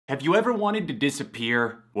Have you ever wanted to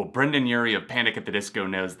disappear? Well, Brendon Urie of Panic at the Disco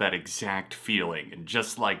knows that exact feeling. And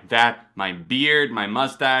just like that, my beard, my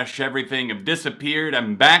mustache, everything have disappeared.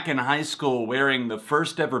 I'm back in high school wearing the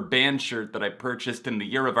first ever band shirt that I purchased in the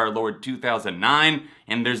year of our Lord 2009,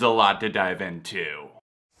 and there's a lot to dive into.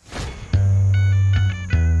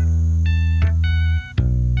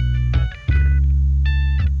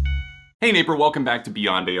 Hey neighbor, welcome back to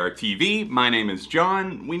Beyond ARTV. My name is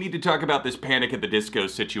John. We need to talk about this Panic at the Disco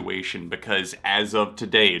situation because as of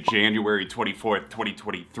today, January 24th,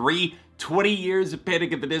 2023, 20 years of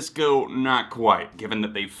Panic at the Disco, not quite, given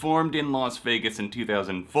that they formed in Las Vegas in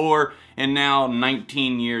 2004, and now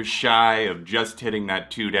 19 years shy of just hitting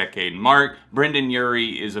that 2-decade mark, Brendon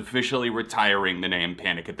Urie is officially retiring the name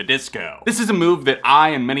Panic at the Disco. This is a move that I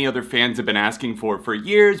and many other fans have been asking for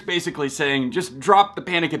years, basically saying just drop the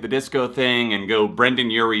Panic at the Disco thing and go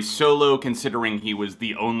Brendon Urie solo, considering he was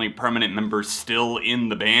the only permanent member still in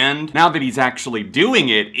the band. Now that he's actually doing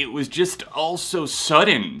it, it was just all so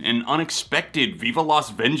sudden and unexpected. Viva Las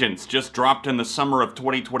Vengeance just dropped in the summer of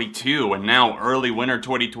 2022, and now early winter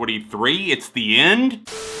 2023, it's the end?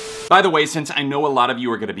 By the way, since I know a lot of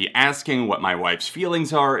you are going to be asking what my wife's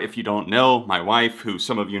feelings are, if you don't know, my wife, who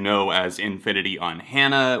some of you know as Infinity on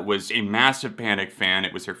Hannah, was a massive Panic fan.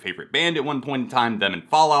 It was her favorite band at one point in time, them and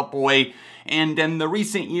Fall Out Boy. And in the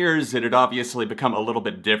recent years, it had obviously become a little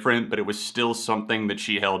bit different, but it was still something that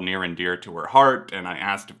she held near and dear to her heart, and I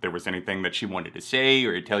asked if there was anything that she wanted to say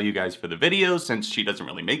or to tell you guys for the video, since she doesn't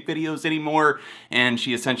really make videos anymore, and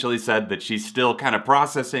she essentially said that she's still kind of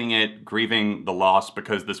processing it, grieving the loss,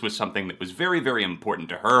 because this was something that was very, very important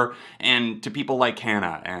to her, and to people like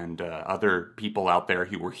Hannah and other people out there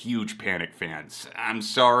who were huge Panic fans. I'm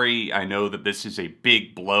sorry, I know that this is a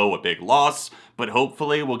big blow, a big loss, but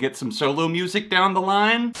hopefully we'll get some solo music down the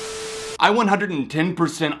line. I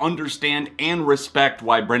 110% understand and respect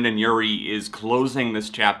why Brendon Urie is closing this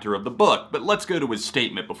chapter of the book, but let's go to his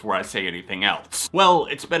statement before I say anything else. Well,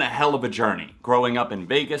 it's been a hell of a journey. Growing up in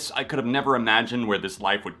Vegas, I could have never imagined where this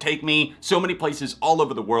life would take me, so many places all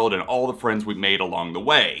over the world and all the friends we've made along the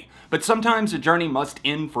way. But sometimes a journey must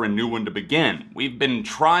end for a new one to begin. We've been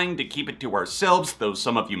trying to keep it to ourselves, though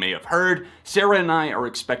some of you may have heard. Sarah and I are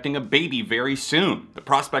expecting a baby very soon. The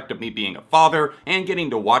prospect of me being a father and getting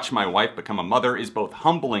to watch my wife become a mother is both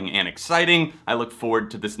humbling and exciting. I look forward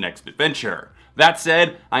to this next adventure. That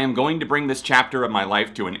said, I am going to bring this chapter of my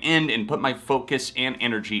life to an end and put my focus and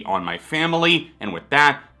energy on my family, and with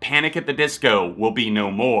that, Panic at the Disco will be no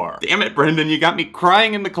more. Damn it, Brendon, you got me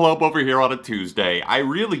crying in the club over here on a Tuesday. I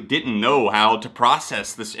really didn't know how to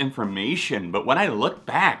process this information, but when I look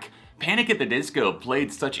back, Panic at the Disco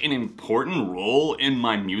played such an important role in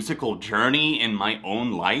my musical journey in my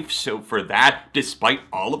own life, so for that, despite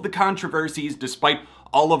all of the controversies, despite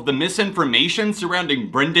all of the misinformation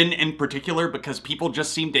surrounding Brendon in particular, because people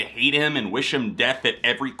just seem to hate him and wish him death at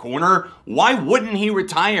every corner, why wouldn't he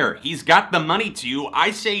retire? He's got the money to.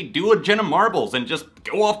 I say do a Jenna Marbles and just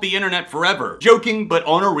go off the internet forever. Joking, but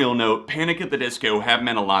on a real note, Panic at the Disco have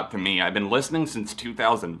meant a lot to me. I've been listening since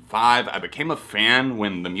 2005. I became a fan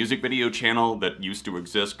when the music video channel that used to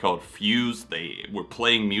exist called Fuse, they were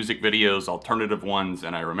playing music videos, alternative ones,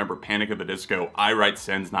 and I remember Panic at the Disco, I Write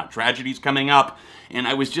Sins, Not Tragedies coming up, and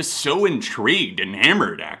I was just so intrigued,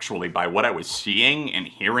 enamored actually, by what I was seeing and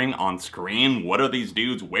hearing on screen. What are these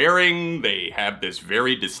dudes wearing? They have this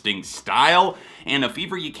very distinct style, and A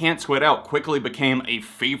Fever You Can't Sweat Out quickly became a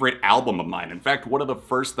favorite album of mine. In fact, one of the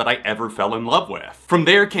first that I ever fell in love with. From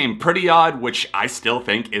there came Pretty Odd, which I still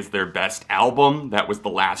think is their best album. That was the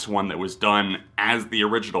last one that was done as the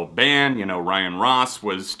original band. You know, Ryan Ross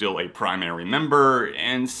was still a primary member,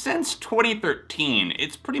 and since 2013,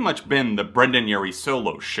 it's pretty much been the Brendon Urie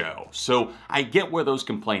solo show. So I get where those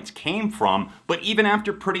complaints came from, but even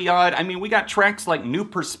after Pretty Odd, I mean, we got tracks like New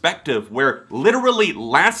Perspective, where literally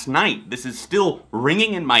last night, this is still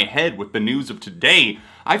ringing in my head with the news of today,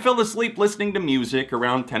 I fell asleep listening to music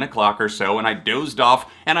around 10 o'clock or so, and I dozed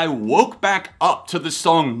off, and I woke back up to the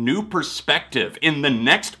song New Perspective. In the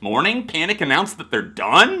next morning, Panic announced that they're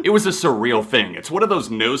done? It was a surreal thing. It's one of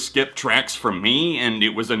those no-skip tracks for me, and it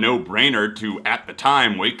was a no-brainer to, at the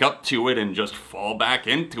time, wake up to it and just fall back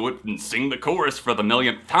into it and sing the chorus for the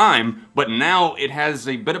millionth time, but now it has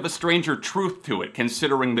a bit of a stranger truth to it,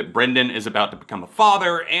 considering that Brendon is about to become a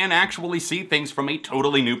father and actually see things from a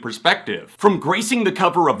totally new perspective. From gracing the cover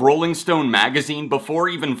cover of Rolling Stone magazine before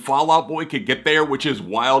even Fall Out Boy could get there, which is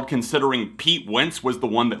wild considering Pete Wentz was the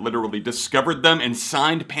one that literally discovered them and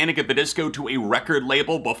signed Panic at the Disco to a record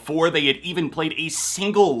label before they had even played a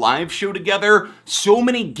single live show together. So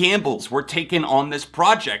many gambles were taken on this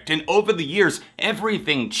project, and over the years,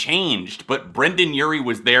 everything changed, but Brendon Urie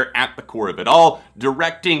was there at the core of it all,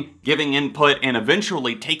 directing, giving input, and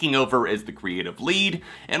eventually taking over as the creative lead.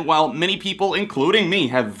 And while many people, including me,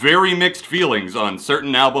 have very mixed feelings on certain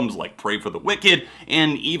albums like Pray for the Wicked,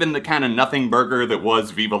 and even the kind of nothing burger that was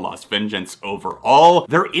Viva Las Vengeance overall,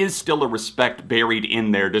 there is still a respect buried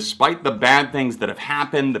in there despite the bad things that have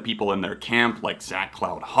happened. The people in their camp like Zach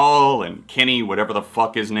Cloud Hall and Kenny, whatever the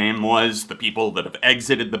fuck his name was, the people that have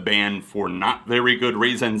exited the band for not very good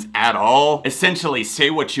reasons at all. Essentially, say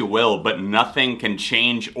what you will, but nothing can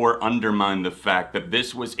change or undermine the fact that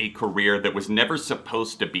this was a career that was never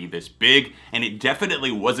supposed to be this big, and it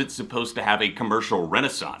definitely wasn't supposed to have a commercial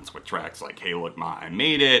renaissance with tracks like Hey Look Ma, I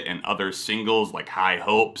Made It, and other singles like High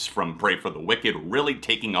Hopes from Pray for the Wicked really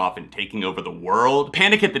taking off and taking over the world.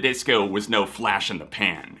 Panic at the Disco was no flash in the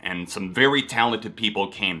pan, and some very talented people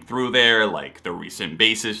came through there, like the recent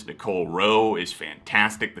bassist Nicole Row is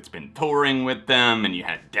fantastic, that's been touring with them, and you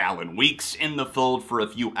had Dallon Weekes in the fold for a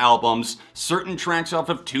few albums. Certain tracks off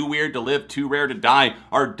of Too Weird to Live, Too Rare to Die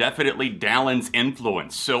are definitely Dallon's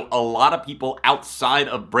influence, so a lot of people outside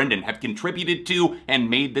of Brendon have contributed to and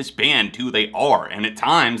made this band who they are, and at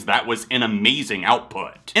times that was an amazing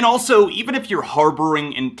output. And also, even if you're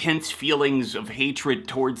harboring intense feelings of hatred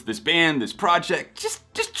towards this band, this project, just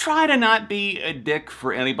try to not be a dick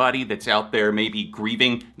for anybody that's out there maybe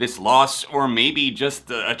grieving this loss, or maybe just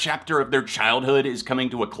a chapter of their childhood is coming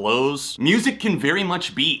to a close. Music can very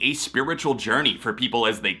much be a spiritual journey for people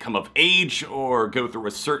as they come of age or go through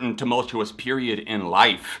a certain tumultuous period in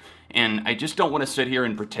life. And I just don't want to sit here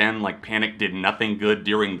and pretend like Panic did nothing good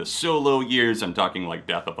during the solo years. I'm talking like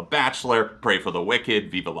Death of a Bachelor, Pray for the Wicked,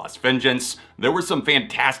 Viva Las Vengeance. There were some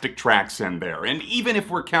fantastic tracks in there. And even if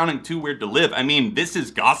we're counting Too Weird to Live, I mean, this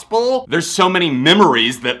is gospel. There's so many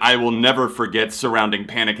memories that I will never forget surrounding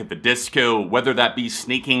Panic at the Disco, whether that be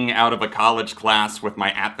sneaking out of a college class with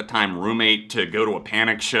my at-the-time roommate to go to a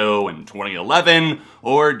Panic show in 2011,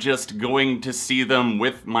 or just going to see them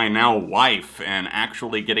with my now wife and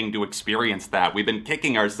actually getting to experience that. We've been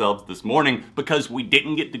kicking ourselves this morning because we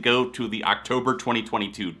didn't get to go to the October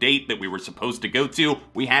 2022 date that we were supposed to go to.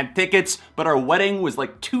 We had tickets, but our wedding was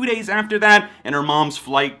like 2 days after that, and her mom's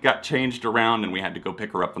flight got changed around and we had to go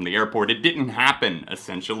pick her up from the airport. It didn't happen,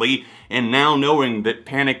 essentially, and now knowing that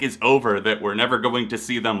Panic is over, that we're never going to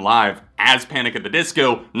see them live as Panic at the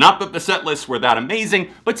Disco, not that the set lists were that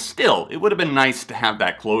amazing, but still, it would have been nice to have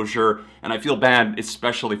that closure, and I feel bad,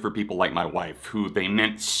 especially for people like my wife, who they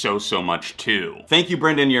meant so much to. Thank you,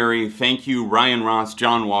 Brendon Urie. Thank you, Ryan Ross,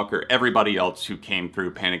 Jon Walker, everybody else who came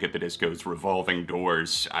through Panic at the Disco's revolving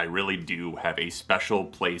doors. I really do have a special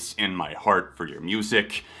place in my heart for your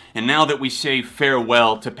music. And now that we say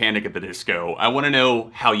farewell to Panic at the Disco, I want to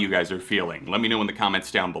know how you guys are feeling. Let me know in the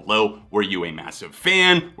comments down below. Were you a massive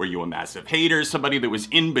fan? Were you a massive hater? Somebody that was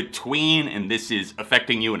in between and this is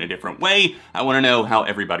affecting you in a different way? I want to know how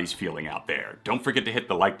everybody's feeling out there. Don't forget to hit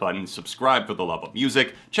the like button, subscribe for the love of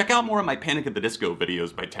music. Check out more of my Panic at the Disco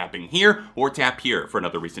videos by tapping here or tap here for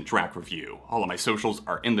another recent track review. All of my socials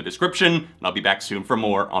are in the description, and I'll be back soon for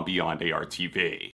more on Beyond ARTV.